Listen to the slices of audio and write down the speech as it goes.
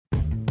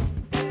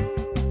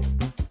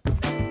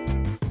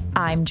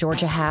I'm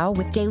Georgia Howe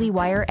with Daily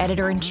Wire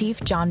Editor-in-Chief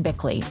John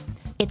Bickley.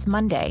 It's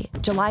Monday,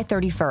 July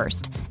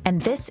 31st,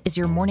 and this is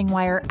your Morning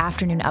Wire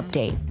Afternoon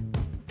Update.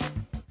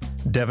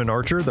 Devon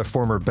Archer, the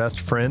former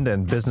best friend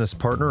and business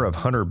partner of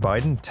Hunter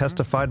Biden,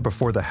 testified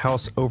before the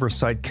House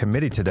Oversight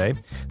Committee today.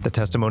 The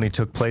testimony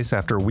took place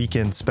after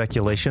weekend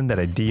speculation that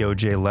a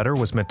DOJ letter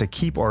was meant to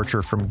keep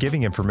Archer from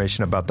giving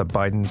information about the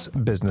Biden's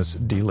business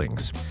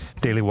dealings.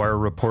 Daily Wire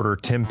reporter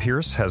Tim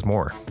Pierce has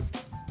more.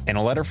 In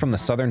a letter from the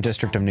Southern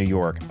District of New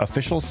York,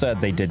 officials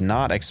said they did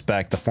not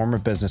expect the former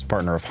business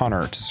partner of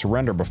Hunter to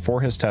surrender before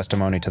his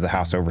testimony to the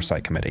House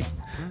Oversight Committee.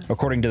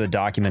 According to the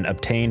document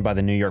obtained by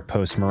the New York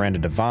Post's Miranda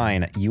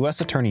Devine, U.S.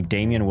 Attorney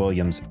Damian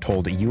Williams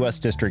told U.S.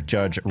 District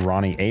Judge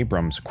Ronnie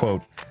Abrams,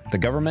 quote, "The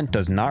government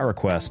does not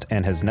request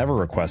and has never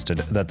requested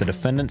that the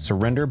defendant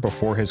surrender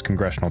before his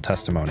congressional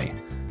testimony."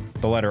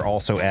 The letter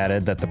also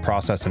added that the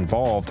process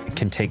involved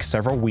can take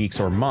several weeks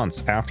or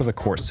months after the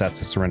court sets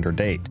a surrender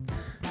date.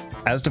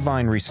 As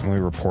Devine recently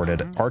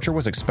reported, Archer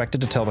was expected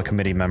to tell the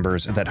committee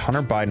members that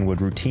Hunter Biden would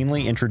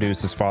routinely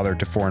introduce his father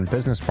to foreign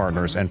business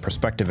partners and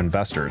prospective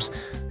investors.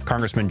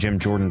 Congressman Jim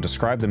Jordan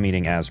described the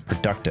meeting as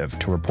productive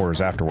to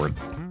reporters afterward.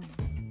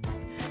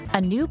 A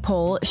new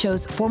poll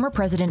shows former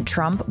President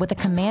Trump with a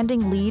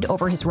commanding lead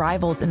over his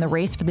rivals in the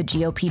race for the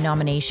GOP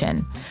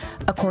nomination.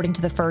 According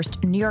to the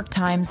first New York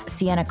Times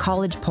Siena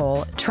College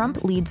poll,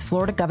 Trump leads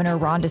Florida Governor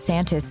Ron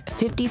DeSantis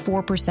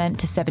 54%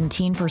 to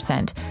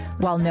 17%,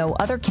 while no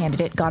other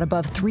candidate got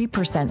above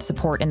 3%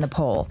 support in the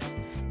poll.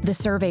 The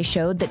survey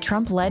showed that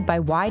Trump led by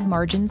wide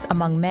margins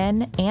among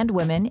men and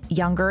women,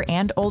 younger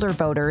and older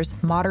voters,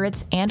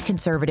 moderates and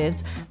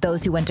conservatives,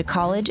 those who went to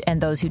college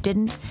and those who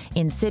didn't,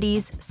 in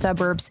cities,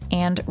 suburbs,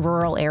 and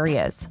rural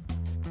areas.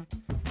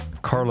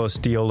 Carlos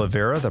de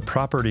Oliveira, the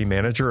property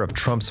manager of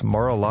Trump's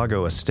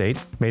Mar-a-Lago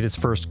estate, made his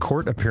first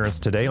court appearance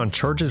today on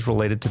charges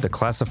related to the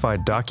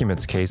classified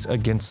documents case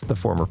against the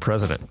former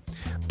president.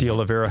 De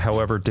Oliveira,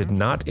 however, did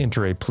not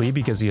enter a plea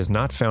because he has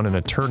not found an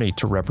attorney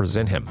to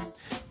represent him.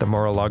 The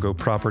Mar-a-Lago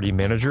property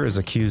manager is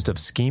accused of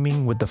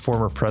scheming with the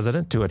former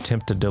president to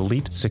attempt to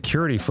delete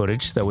security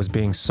footage that was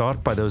being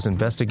sought by those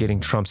investigating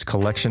Trump's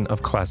collection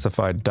of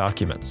classified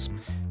documents.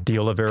 De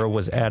Oliveira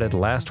was added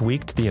last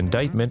week to the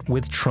indictment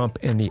with Trump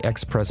and the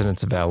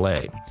ex-president's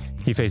valet.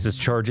 He faces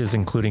charges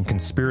including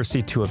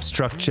conspiracy to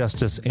obstruct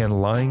justice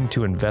and lying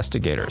to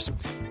investigators.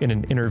 In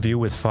an interview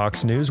with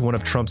Fox News, one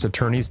of Trump's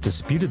attorneys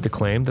disputed the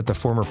claim that the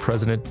former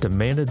president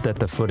demanded that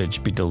the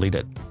footage be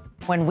deleted.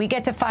 When we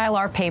get to file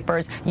our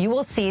papers, you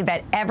will see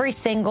that every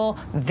single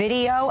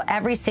video,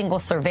 every single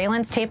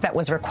surveillance tape that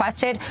was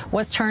requested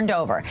was turned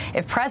over.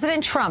 If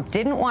President Trump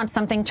didn't want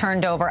something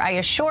turned over, I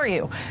assure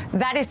you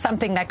that is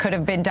something that could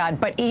have been done,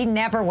 but he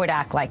never would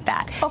act like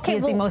that. He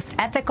is the most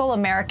ethical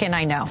American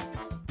I know.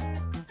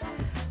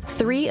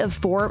 3 of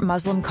 4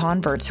 Muslim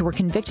converts who were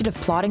convicted of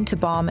plotting to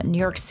bomb New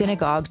York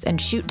synagogues and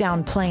shoot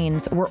down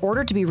planes were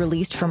ordered to be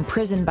released from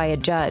prison by a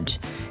judge.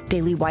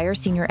 Daily Wire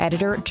senior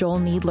editor Joel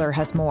Needler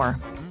has more.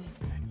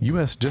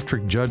 U.S.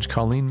 District Judge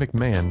Colleen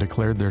McMahon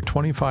declared their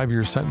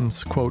 25-year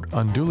sentence, quote,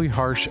 unduly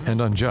harsh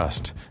and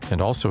unjust, and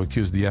also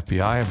accused the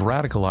FBI of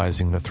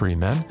radicalizing the 3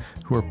 men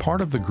who are part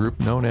of the group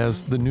known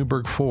as the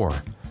Newburgh Four.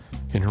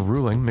 In her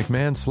ruling,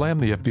 McMahon slammed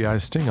the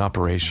FBI's sting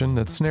operation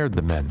that snared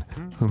the men,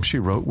 whom she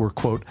wrote were,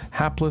 quote,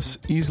 hapless,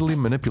 easily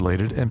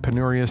manipulated, and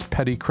penurious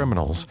petty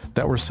criminals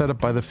that were set up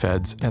by the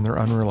feds and their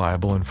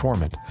unreliable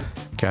informant.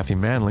 Kathy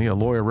Manley, a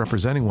lawyer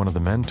representing one of the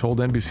men, told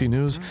NBC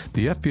News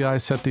the FBI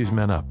set these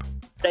men up.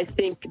 I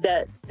think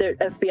that the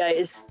FBI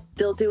is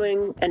still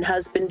doing and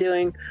has been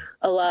doing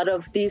a lot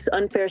of these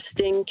unfair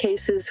sting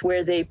cases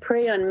where they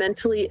prey on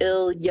mentally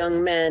ill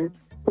young men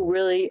who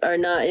really are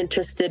not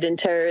interested in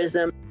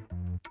terrorism.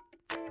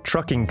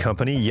 Trucking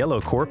company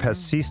Yellow Corp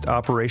has ceased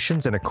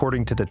operations and,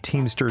 according to the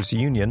Teamsters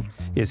Union,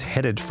 is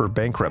headed for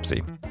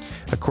bankruptcy.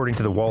 According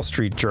to the Wall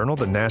Street Journal,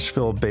 the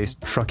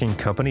Nashville-based trucking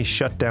company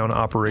shut down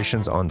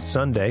operations on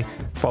Sunday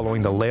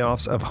following the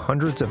layoffs of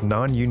hundreds of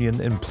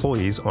non-union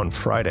employees on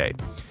Friday.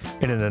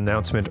 In an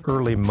announcement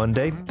early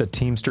Monday, the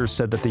Teamsters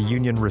said that the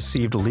union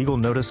received legal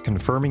notice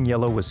confirming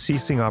Yellow was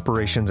ceasing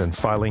operations and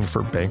filing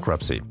for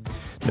bankruptcy.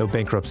 No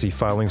bankruptcy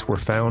filings were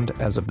found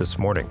as of this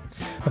morning.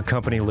 A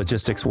company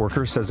logistics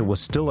worker says it was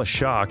still a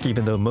shock,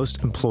 even though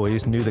most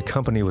employees knew the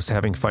company was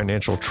having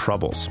financial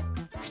troubles.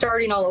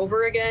 Starting all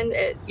over again,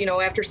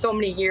 after so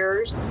many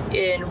years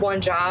in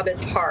one job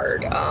is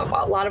hard.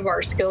 A lot of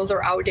our skills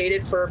are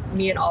outdated for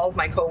me and all of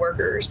my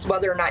coworkers,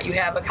 whether or not you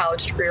have a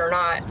college degree or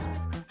not.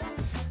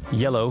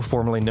 Yellow,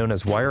 formerly known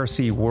as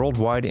YRC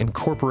Worldwide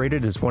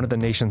Incorporated, is one of the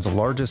nation's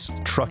largest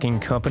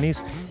trucking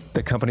companies.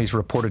 The company's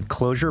reported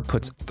closure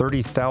puts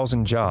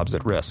 30,000 jobs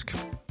at risk.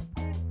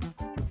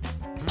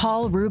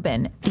 Paul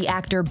Rubin, the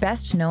actor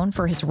best known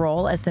for his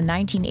role as the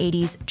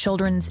 1980s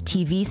children's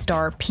TV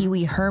star Pee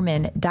Wee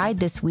Herman, died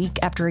this week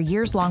after a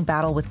years-long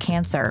battle with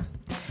cancer.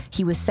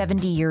 He was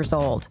 70 years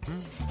old.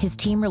 His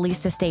team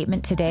released a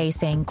statement today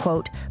saying,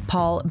 quote,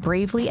 Paul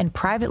bravely and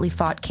privately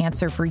fought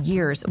cancer for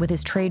years with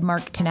his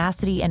trademark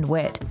tenacity and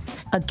wit.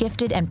 A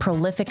gifted and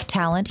prolific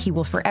talent, he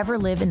will forever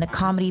live in the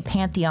comedy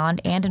pantheon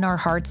and in our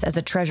hearts as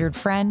a treasured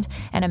friend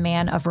and a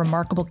man of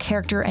remarkable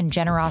character and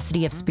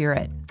generosity of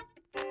spirit.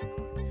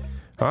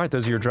 All right,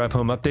 those are your drive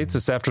home updates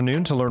this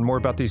afternoon. To learn more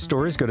about these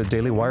stories, go to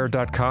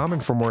dailywire.com,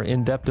 and for more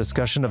in-depth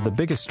discussion of the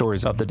biggest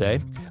stories of the day,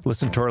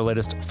 listen to our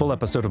latest full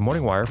episode of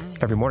Morning Wire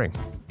every morning.